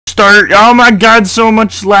start. Oh my god, so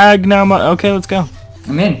much lag now. Okay, let's go.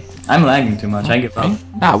 I'm in. I'm lagging too much. I give up.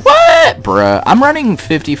 Ah, what? Bruh. I'm running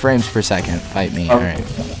 50 frames per second. Fight me. Alright.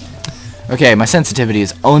 Okay, my sensitivity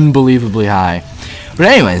is unbelievably high. But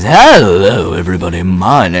anyways, hello everybody.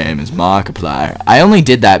 My name is Markiplier. I only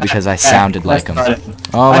did that because I sounded like him.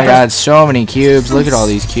 Oh my god, so many cubes. Look at all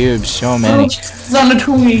these cubes. So many.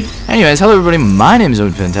 Anyways, hello everybody. My name is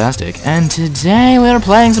Owen Fantastic. And today we are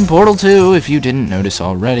playing some Portal 2, if you didn't notice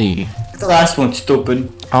already. The last one, stupid.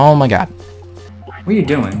 Oh my god. What are you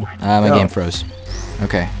doing? My game froze.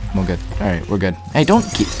 Okay, we're good. Alright, we're good. Hey, don't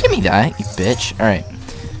give me that, you bitch. Alright.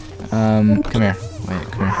 Come here.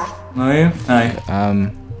 Wait, come here. Are you? Hi.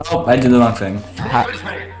 Oh, I did the wrong thing. I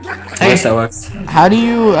guess that works. How do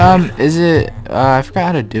you, is it, I forgot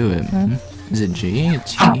how to do it, man. Is it G?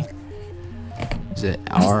 T? Is it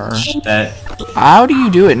R? How do you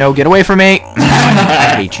do it? No, get away from me!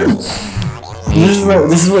 I hate you.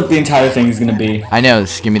 This is what the entire thing is gonna be. I know,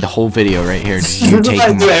 this is gonna be the whole video right here. Just you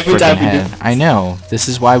taking my freaking head. I know. This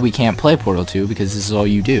is why we can't play Portal 2, because this is all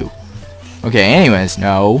you do. Okay, anyways,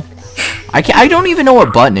 no. I don't even know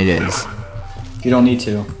what button it is. You don't need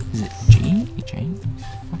to. Is it G? J?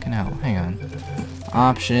 Fucking hell, hang on.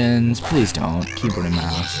 Options, please don't. Keyboard and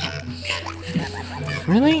mouse.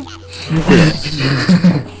 Really?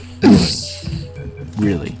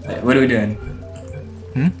 Really? What are we doing?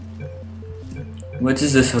 Hmm? What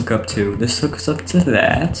does this hook up to? This hooks up to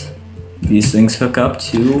that. These things hook up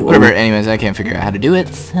to... Whatever, anyways, I can't figure out how to do it,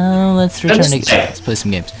 so let's return to... Let's play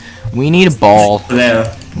some games. We need a ball. There.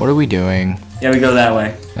 What are we doing? Yeah, we go that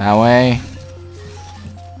way. That way?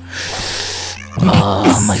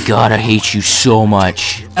 Oh my god, I hate you so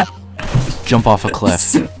much. Jump off a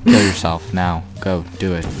cliff. Kill yourself, now. Go,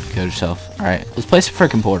 do it. Kill yourself. Alright, let's play some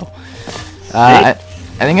frickin' Portal. I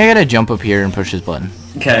think I gotta jump up here and push this button.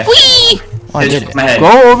 Okay. Whee! Oh, I did it. My head.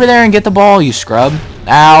 Go over there and get the ball, you scrub.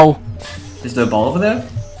 Ow. Is there a ball over there?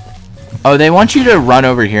 Oh, they want you to run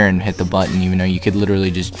over here and hit the button, even though you could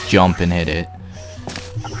literally just jump and hit it.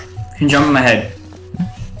 You can jump in my head.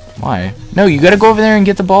 Why? No, you gotta go over there and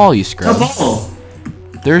get the ball, you scrub. The ball!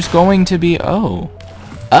 There's going to be... Oh.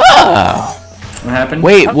 Oh! What happened?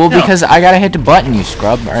 Wait, well, because I gotta hit the button, you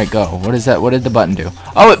scrub. Alright, go. What is that? What did the button do?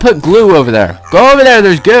 Oh, it put glue over there. Go over there,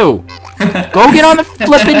 there's goo. Go get on the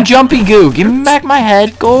flippin' jumpy goo. Give me back my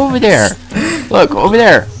head. Go over there. Look, over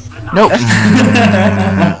there. Nope.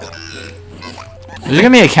 There's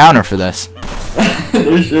gonna be a counter for this.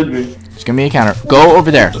 There should be. There's gonna be a counter. Go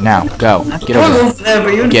over there. Now. Go. Get over there.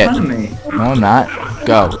 But you're in front of me. No, I'm not.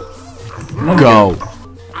 Go. Go.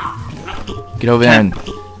 Get over there and...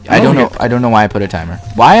 I don't know why I put a timer.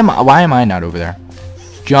 Why am I not over there?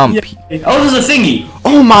 Jump. Yeah. Oh, there's a thingy.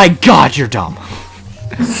 Oh my god, you're dumb.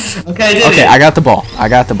 Okay, I did it. Okay, I got the ball. I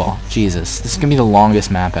got the ball. Jesus. This is gonna be the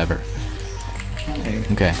longest map ever.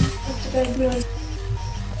 Okay.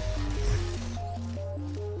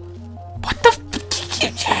 What the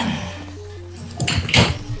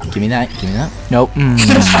Give me that. Give me that. Nope.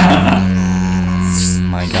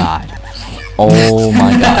 My god. Oh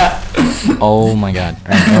my god. Oh my god.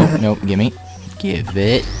 Alright, nope, nope. Gimme. Give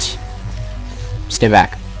it. Stay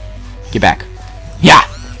back. Get back. Yeah!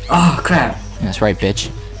 Oh, crap. That's right,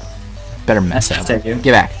 bitch. Better mess up. Thank you.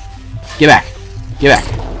 Get back. Get back. Get back.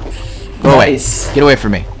 Go away. Get away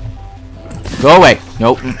from me. Go away.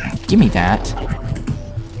 Nope. Give me that.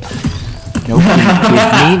 Nope.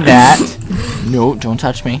 Give me that. No, don't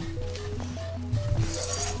touch me.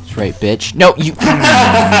 That's right, bitch. No, you...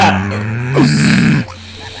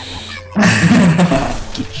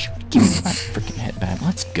 Give me my freaking head back.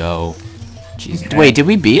 Let's go. Jeez. Okay. Wait, did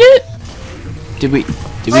we beat it? Did we?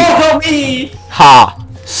 Oh, me! Ha!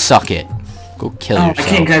 Suck it. Go kill yourself. I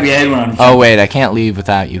can't grab your head when I'm... Oh wait, I can't leave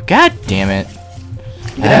without you. God damn it.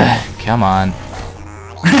 Yeah. Come on.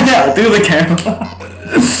 Through the camera.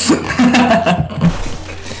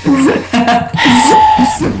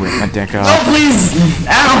 Rip my dick off. Oh please!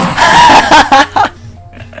 Ow!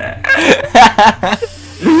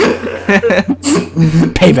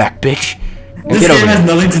 Payback, bitch. This game has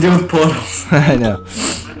nothing to do with portals. I know.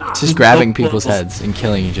 It's just grabbing people's heads and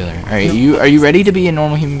killing each other. Alright, are you ready to be a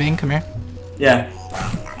normal human being? Come here. Yeah.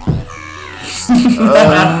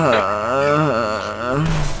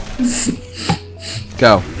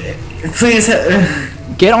 Go. Please.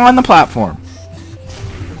 Get on the platform.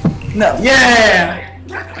 No. Yeah!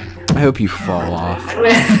 I hope you fall off.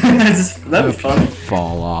 That was funny.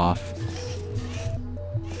 Fall off.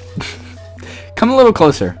 Come a little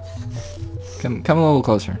closer. Come a little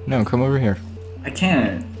closer. No, come over here. I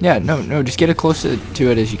can't. Yeah, no, just get as close to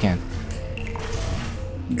it as you can.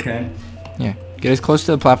 Okay. Yeah, get as close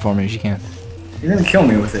to the platform as you can. You're gonna kill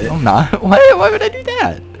me with it. I'm not. Why would I do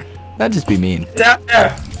that? That'd just be mean. Down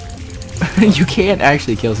there. You can't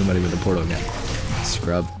actually kill somebody with a portal gun.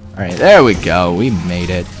 Scrub. Alright, there we go. We made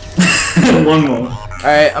it. One more.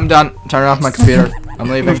 Alright, I'm done. Turning off my computer. I'm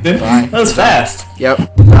leaving. Bye. That was fast.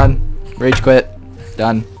 Yep, done. Rage quit.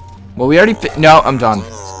 Done. Well, we already no, I'm done.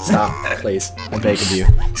 Stop, please. I'm begging you.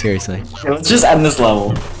 Seriously. Okay, let's just end this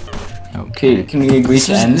level. Okay, can we agree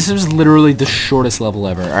to end? This is literally the shortest level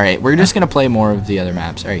ever. Alright, we're just gonna play more of the other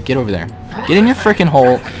maps. Alright, get over there. Get in your freaking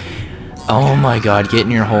hole. Oh my god, get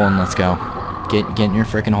in your hole and let's go. Get in your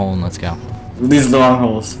freaking hole and let's go. These are the wrong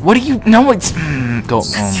holes. What do you... No, it's... go.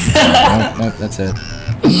 Nope, that's it.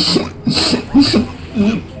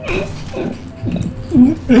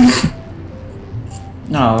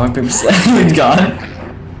 No, my paper slide gone.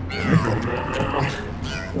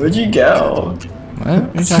 Where'd you go? What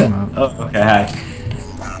are you talking about? Oh, okay, hi.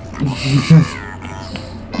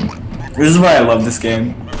 This is why I love this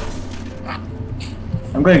game.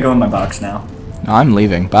 I'm gonna go in my box now. No, I'm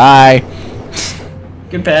leaving. Bye.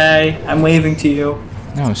 Goodbye. I'm waving to you.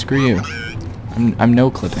 No, screw you. I'm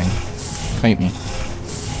no clipping. Fight me.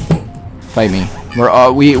 Fight me. We're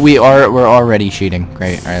already cheating.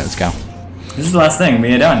 Great. All right, let's go. This is the last thing.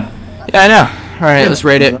 We are done. Yeah, I know. All right, let's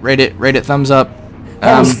rate it. Rate it. Thumbs up.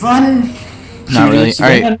 That was fun. Not really. All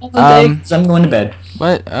right. So I'm going to bed.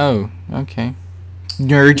 What? Oh, okay.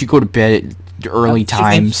 Nerd, you go to bed at early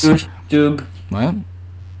times. Doob. What?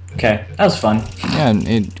 Okay, that was fun. Yeah,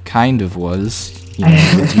 it kind of was. You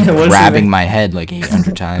know, grabbing my head like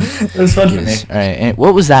 800 times. It was fun for me. Alright, and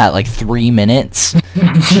what was that? Like 3 minutes?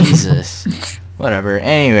 Jesus. Whatever.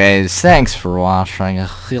 Anyways, thanks for watching.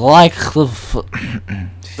 If you like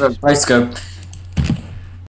the... Right, scope.